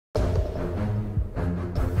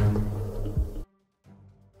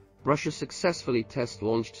Russia successfully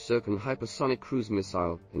test-launched Tsirkon Hypersonic cruise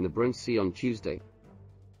missile in the Barents Sea on Tuesday.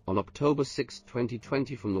 On October 6,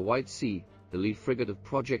 2020, from the White Sea, the lead frigate of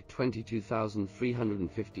Project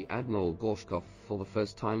 22350 Admiral Gorshkov, for the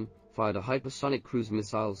first time, fired a hypersonic cruise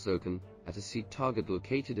missile Zircon at a sea target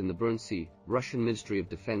located in the Barents Sea, Russian Ministry of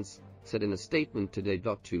Defense said in a statement today.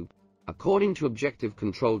 According to objective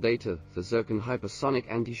control data, the Zircon hypersonic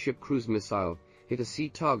anti-ship cruise missile hit a sea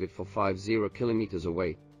target 50 kilometers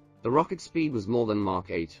away. The rocket speed was more than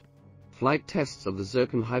Mach 8. Flight tests of the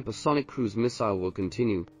Zircon hypersonic cruise missile will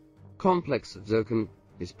continue. Complex Zircon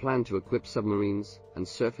is planned to equip submarines and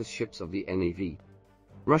surface ships of the NAV.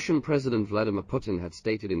 Russian President Vladimir Putin had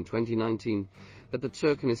stated in 2019 that the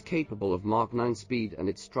Tsirkon is capable of Mach 9 speed and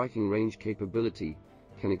its striking range capability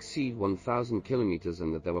can exceed 1,000 kilometers,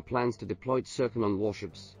 and that there were plans to deploy Tsirkon on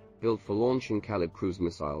warships built for launching Kalib cruise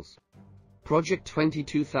missiles. Project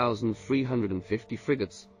 22350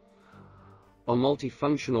 frigates are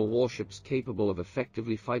multifunctional warships capable of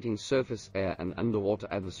effectively fighting surface, air and underwater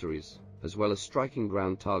adversaries, as well as striking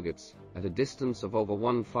ground targets at a distance of over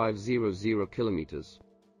 1,500 kilometers.